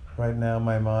 Right now,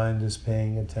 my mind is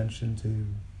paying attention to.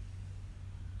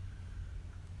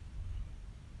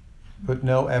 Put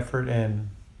no effort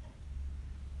in.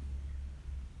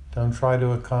 Don't try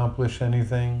to accomplish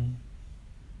anything.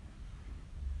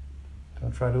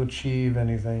 Don't try to achieve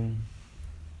anything.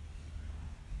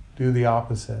 Do the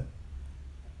opposite.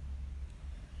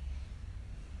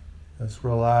 Just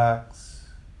relax.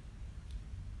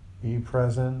 Be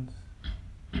present.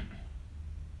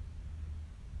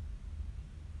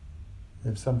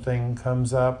 If something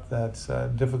comes up that's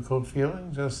a difficult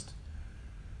feeling, just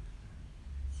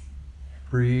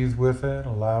breathe with it,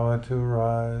 allow it to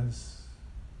arise.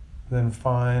 Then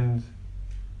find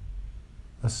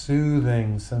a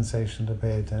soothing sensation to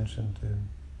pay attention to.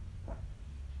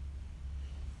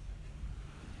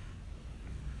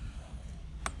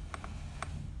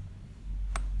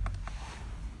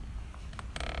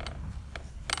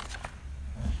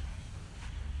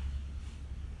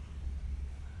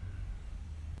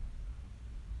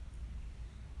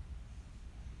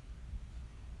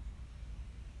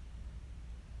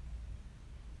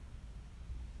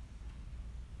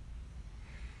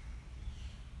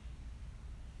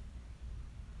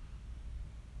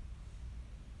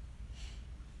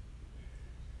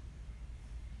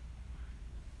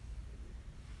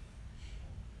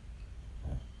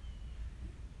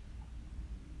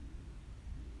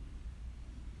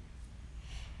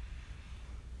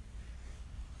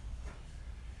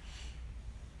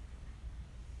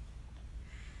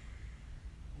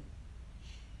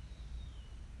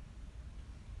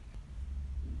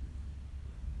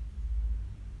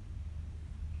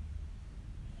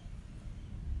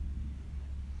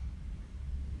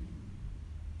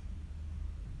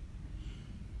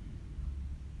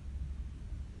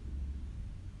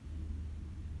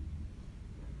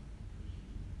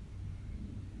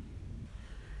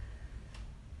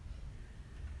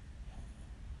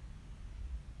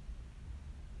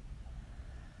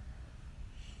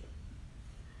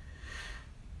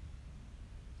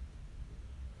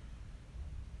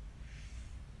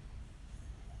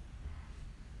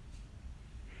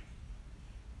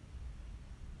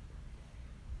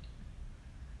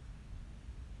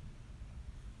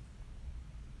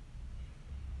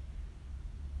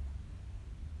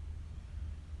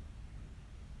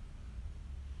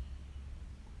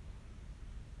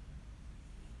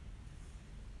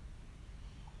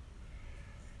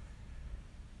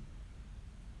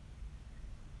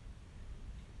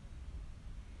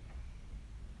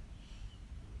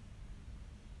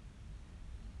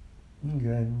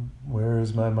 Again, where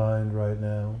is my mind right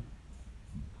now?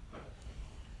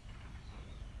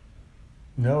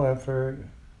 No effort.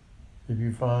 If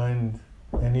you find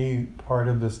any part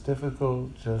of this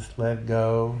difficult, just let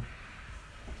go.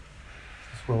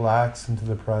 Just relax into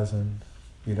the present.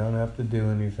 You don't have to do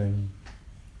anything.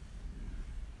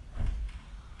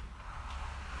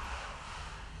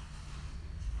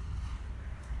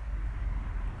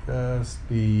 Just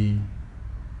be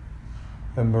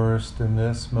immersed in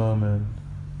this moment,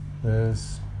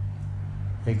 this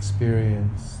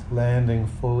experience, landing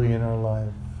fully in our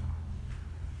life.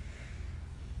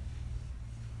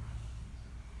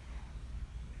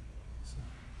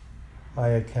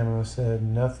 Aya Khema said,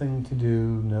 nothing to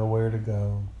do, nowhere to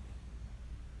go.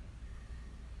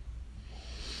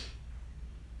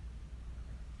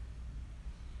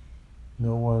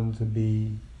 No one to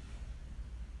be.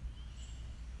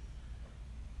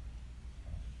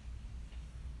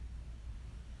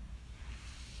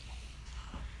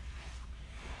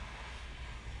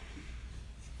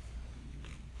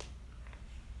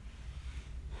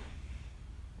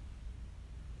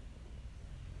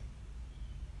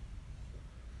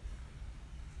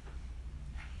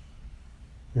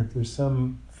 If there's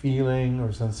some feeling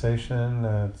or sensation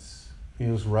that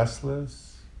feels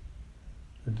restless,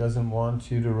 or doesn't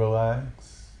want you to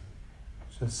relax,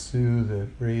 just soothe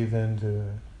it, breathe into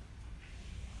it.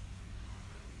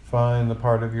 Find the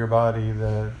part of your body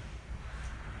that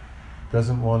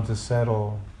doesn't want to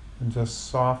settle and just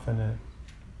soften it.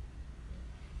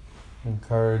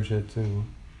 Encourage it to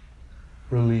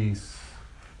release.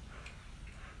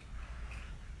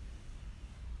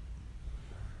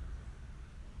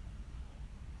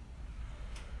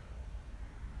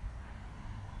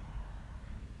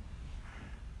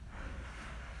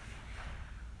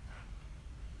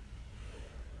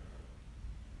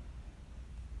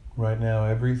 Right now,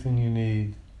 everything you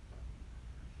need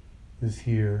is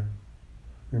here.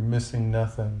 You're missing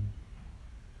nothing.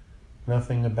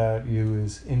 Nothing about you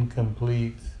is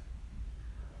incomplete.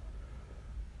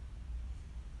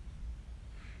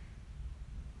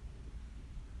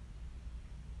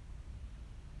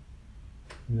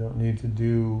 You don't need to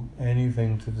do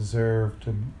anything to deserve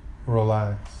to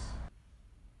relax.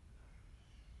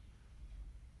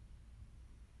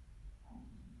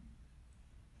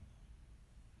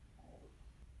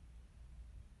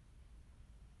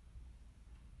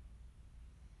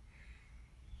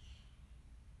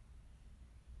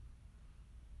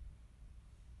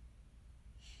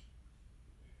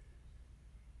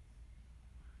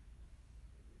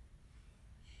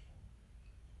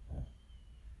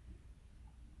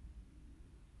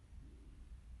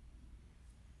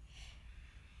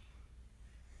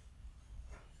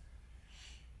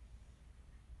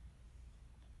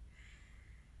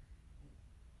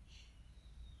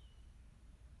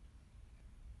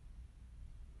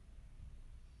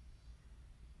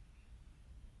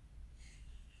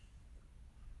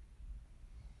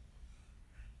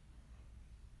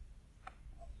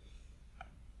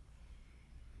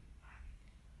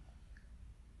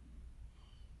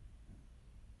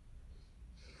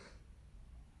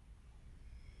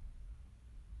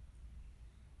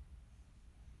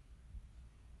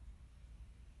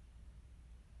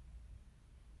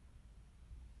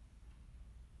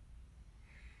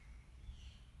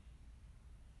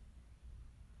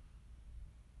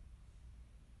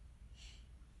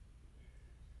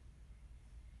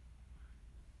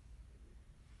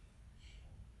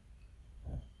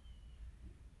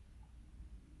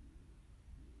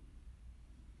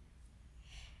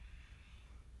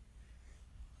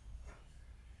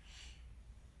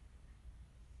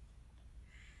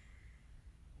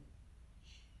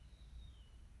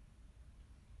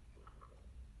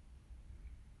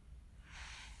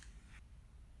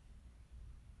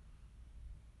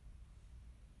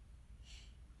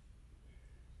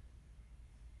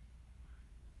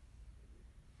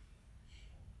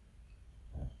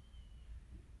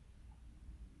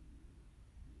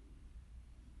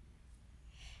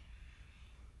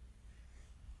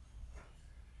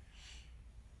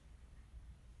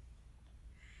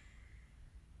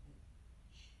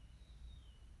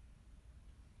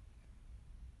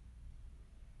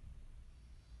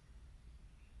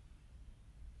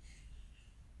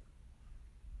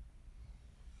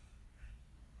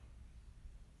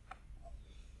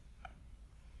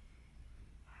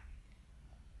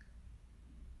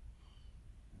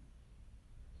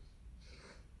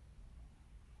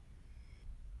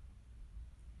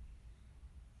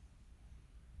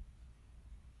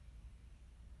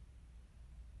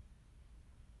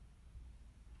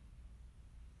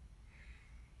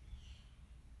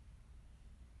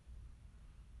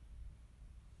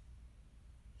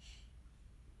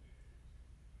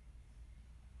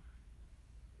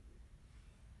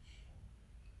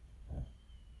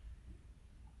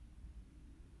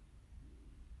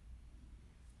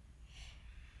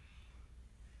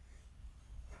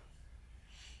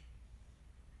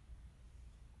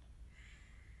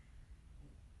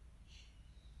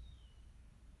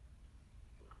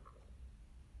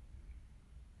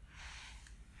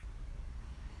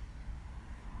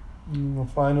 In the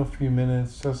final few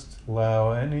minutes, just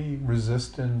allow any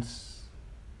resistance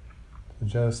to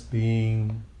just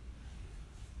being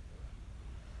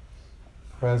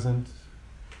present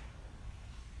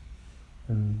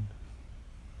and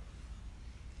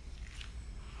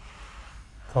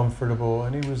comfortable,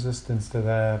 any resistance to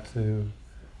that to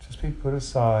just be put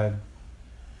aside.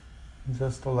 And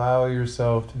just allow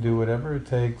yourself to do whatever it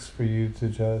takes for you to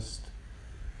just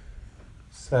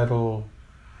settle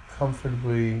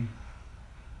comfortably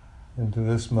into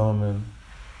this moment,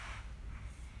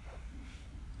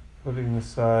 putting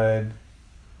aside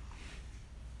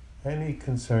any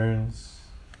concerns.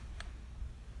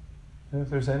 And if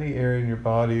there's any area in your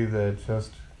body that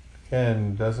just,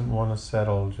 again, doesn't want to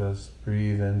settle, just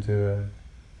breathe into it.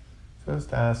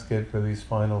 Just ask it for these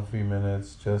final few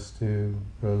minutes just to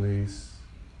release,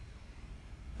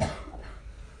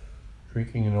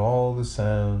 drinking in all the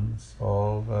sounds,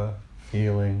 all the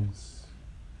feelings,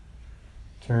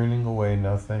 turning away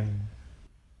nothing.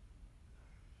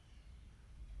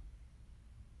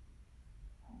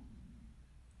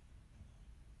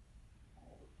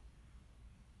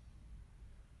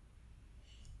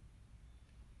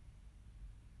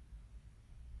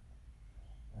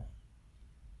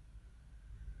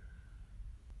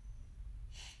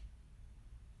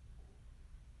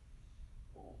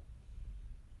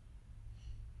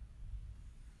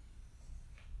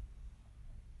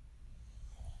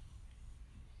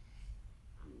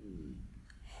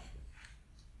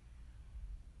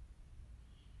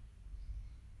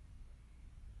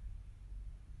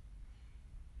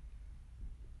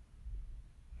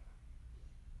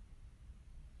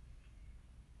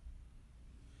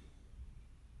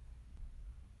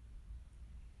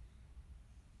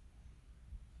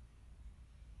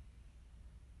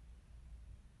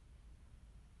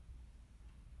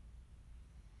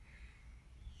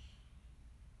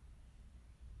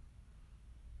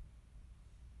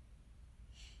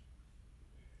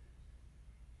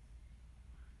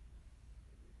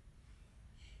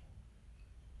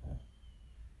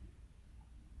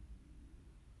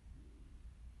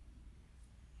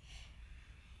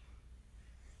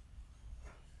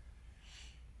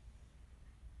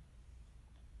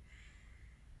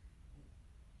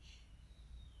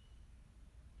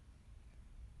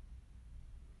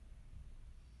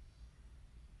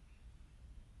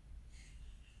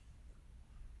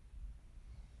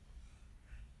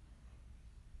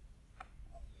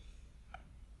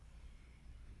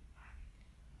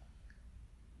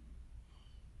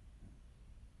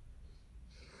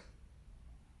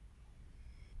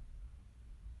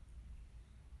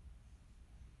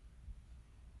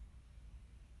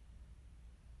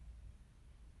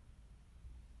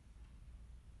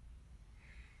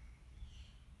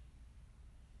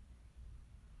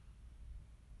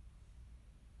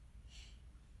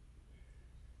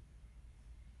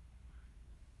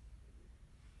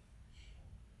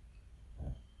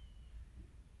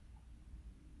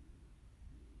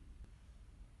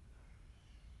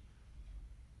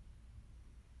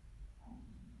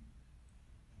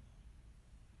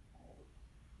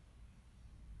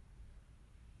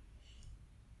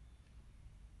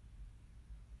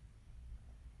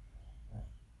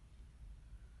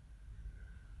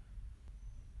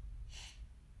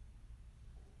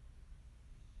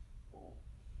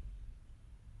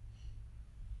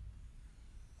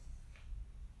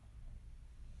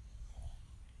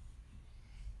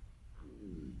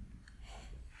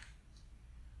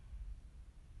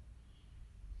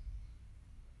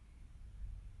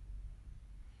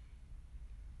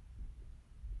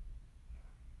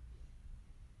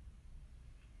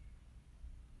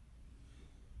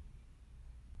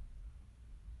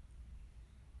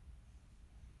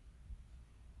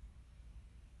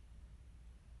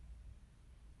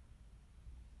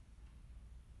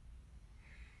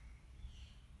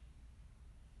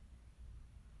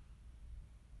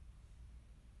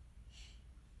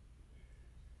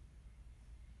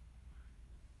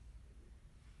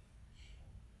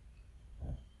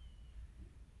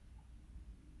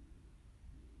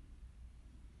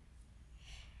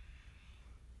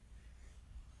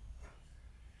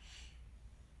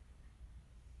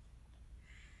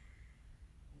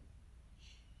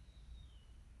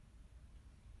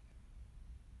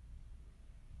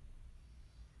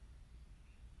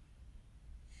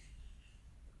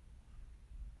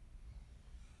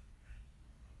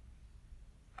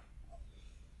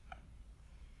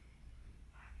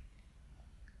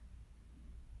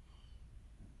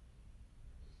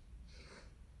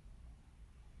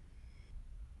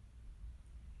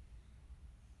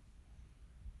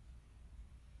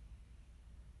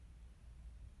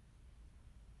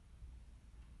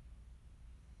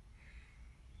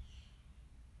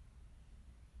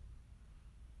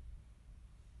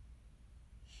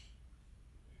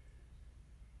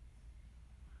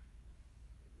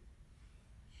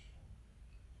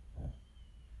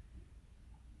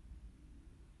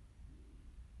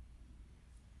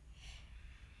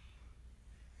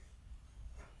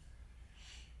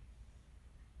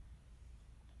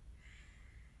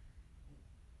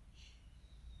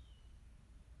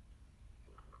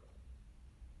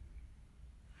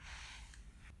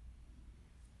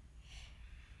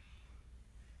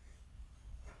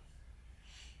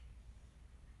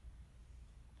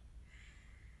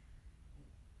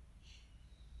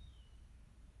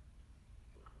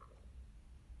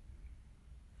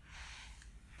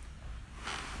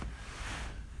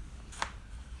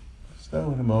 So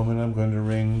in a moment I'm going to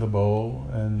ring the bowl,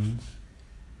 and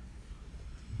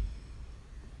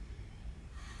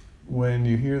when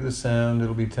you hear the sound,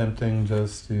 it'll be tempting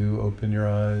just to open your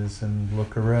eyes and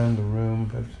look around the room,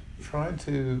 but try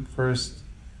to first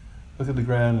look at the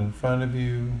ground in front of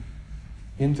you,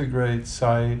 integrate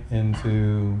sight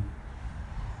into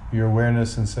your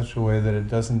awareness in such a way that it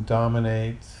doesn't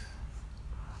dominate,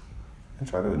 and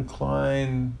try to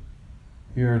incline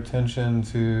your attention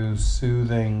to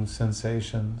soothing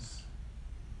sensations.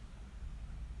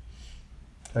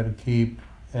 Try to keep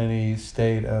any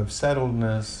state of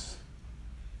settledness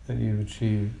that you've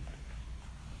achieved.